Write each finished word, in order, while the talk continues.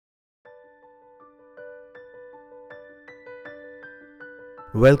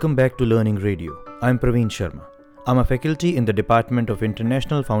Welcome back to Learning Radio. I'm Praveen Sharma. I'm a faculty in the Department of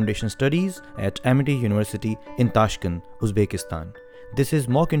International Foundation Studies at Amity University in Tashkent, Uzbekistan. This is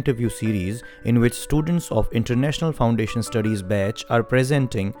mock interview series in which students of International Foundation Studies batch are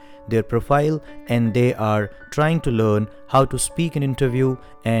presenting their profile and they are trying to learn how to speak an interview,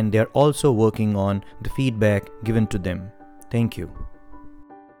 and they are also working on the feedback given to them. Thank you.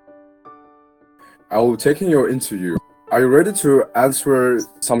 I will take in your interview. Are you ready to answer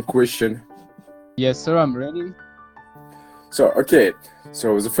some question? Yes, sir, I'm ready. So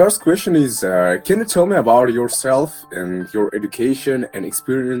the first question is, can you tell me about yourself and your education and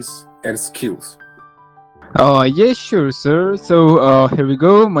experience and skills? Yes, sure, sir. So, here we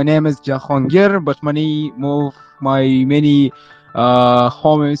go. My name is Jakhongir, but many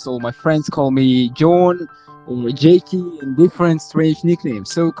homies or my friends call me John or JT and different strange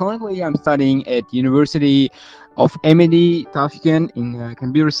nicknames. So, currently, I'm studying at University of Amity, Tashkent in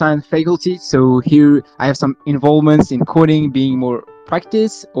computer science faculty. So here I have some involvements in coding, being more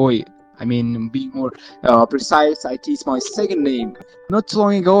being more precise. IT is my second name. Not too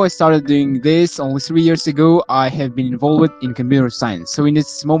long ago, I started doing this. Only 3 years ago, I have been involved in computer science. So in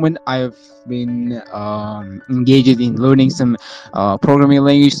this moment, I have been engaged in learning some programming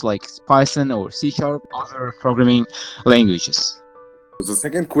language like Python or C#, other programming languages. The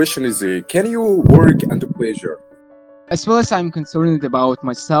second question is, can you work under pressure? As well as I'm concerned about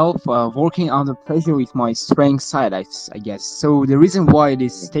myself, working under pressure is my strength side, I guess. So the reason why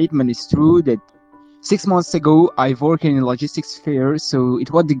this statement is true that 6 months ago I worked in a logistics fair, so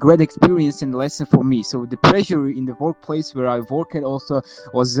it was a great experience and lesson for me. So the pressure in the workplace where I worked also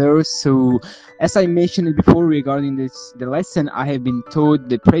was there. So as I mentioned before regarding the lesson, I have been told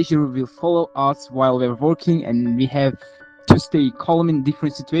the pressure will follow us while we're working, and we have to stay calm in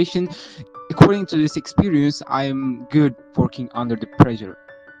different situations. According to this experience, I'm good working under the pressure.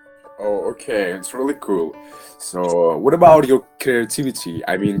 Oh, okay, it's really cool. So, what about your creativity?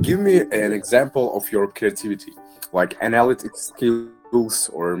 Give me an example of your creativity, like analytic skills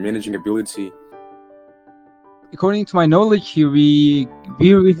or managing ability. According to my knowledge, here we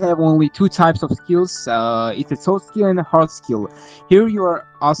have only two types of skills. It's a soft skill and a hard skill. Here you are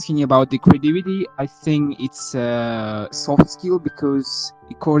asking about the creativity. I think it's a soft skill because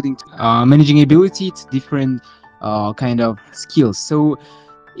according to managing ability, it's different kind of skills. So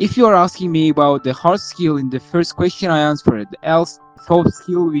if you are asking me about the hard skill in the first question, I answered. Else, soft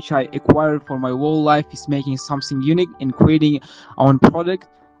skill which I acquired for my whole life is making something unique and creating own product.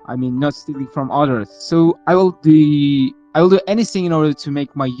 Not stealing from others. So I will do anything in order to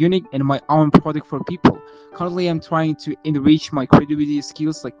make my unique and my own product for people. Currently, I'm trying to enrich my creativity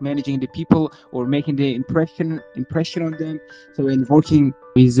skills, like managing the people or making the impression on them. So in working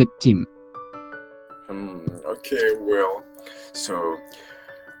with a team. Okay, well, so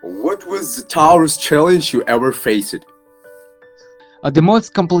what was the toughest challenge you ever faced? The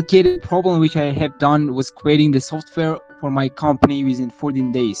most complicated problem which I have done was creating the software for my company within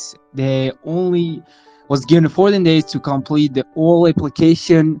 14 days. They only was given 14 days to complete the whole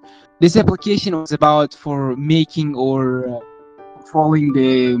application. This application was about for making or controlling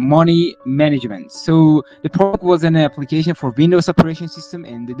the money management. So the product was an application for Windows operation system,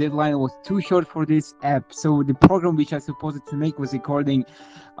 and the deadline was too short for this app. So the program which I supposed to make was accounting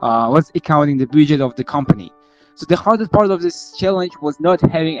the budget of the company. So the hardest part of this challenge was not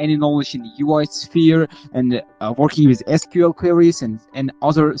having any knowledge in the UI sphere and working with SQL queries and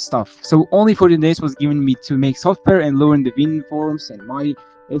other stuff. So only 14 days was given me to make software and learn the Win forms and my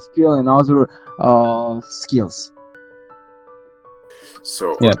SQL and other skills.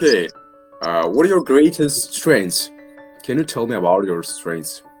 So, Yes. okay, what are your greatest strengths? Can you tell me about your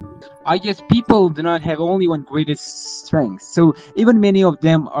strengths? I guess people do not have only one greatest strength. So even many of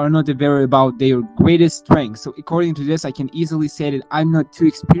them are not aware about their greatest strength. So according to this, I can easily say that I'm not too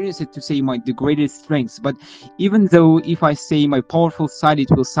experienced to say the greatest strengths. But even though if I say my powerful side,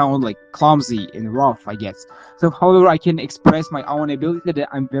 it will sound like clumsy and rough, I guess. So however, I can express my own ability that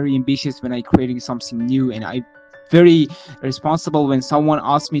I'm very ambitious when I'm creating something new, and I'm very responsible when someone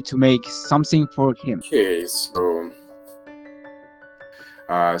asks me to make something for him. Okay,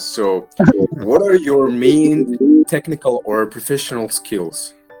 so what are your main technical or professional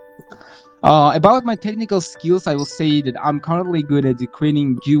skills? About my technical skills, I will say that I'm currently good at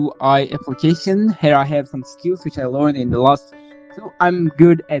creating UI application. Here I have some skills which I learned in the last. So I'm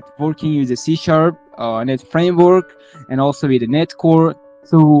good at working with the C#, net framework, and also with the net core.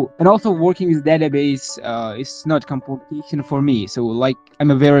 So, and also working with database is not complication for me. So like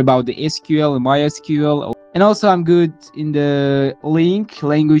I'm aware about the SQL and MySQL And also, I'm good in the Link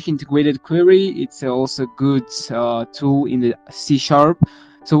language integrated query. It's also good tool in the C sharp.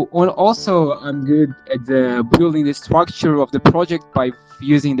 So also, I'm good at the building the structure of the project by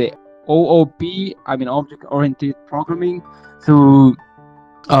using the OOP. I mean, object oriented programming. So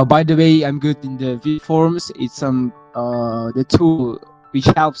by the way, I'm good in the VForms. It's the tool which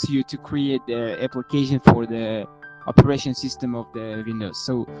helps you to create the application for the operation system of the Windows.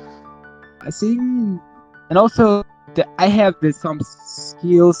 So I think, and also I have some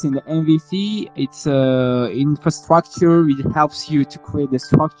skills in the MVC. It's infrastructure which helps you to create the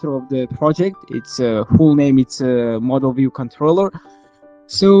structure of the project. Its full name it's a model view controller.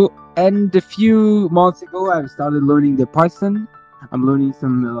 So, and a few months ago, I started learning the Python. I'm learning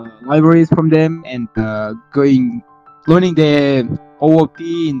some libraries from them and learning the OOP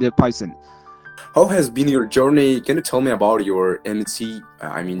in the Python. How has been your journey? Can you tell me about your Amity,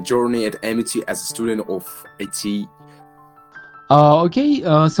 journey at Amity as a student of IT? Okay,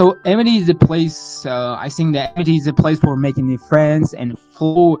 so Amity is a place. I think that Amity is a place for making new friends and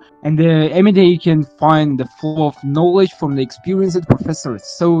flow. And the Amity you can find the flow of knowledge from the experienced professors.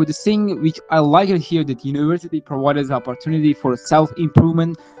 So the thing which I like it here that university provides opportunity for self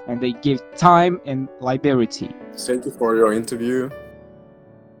improvement and they give time and liberty. Thank you for your interview.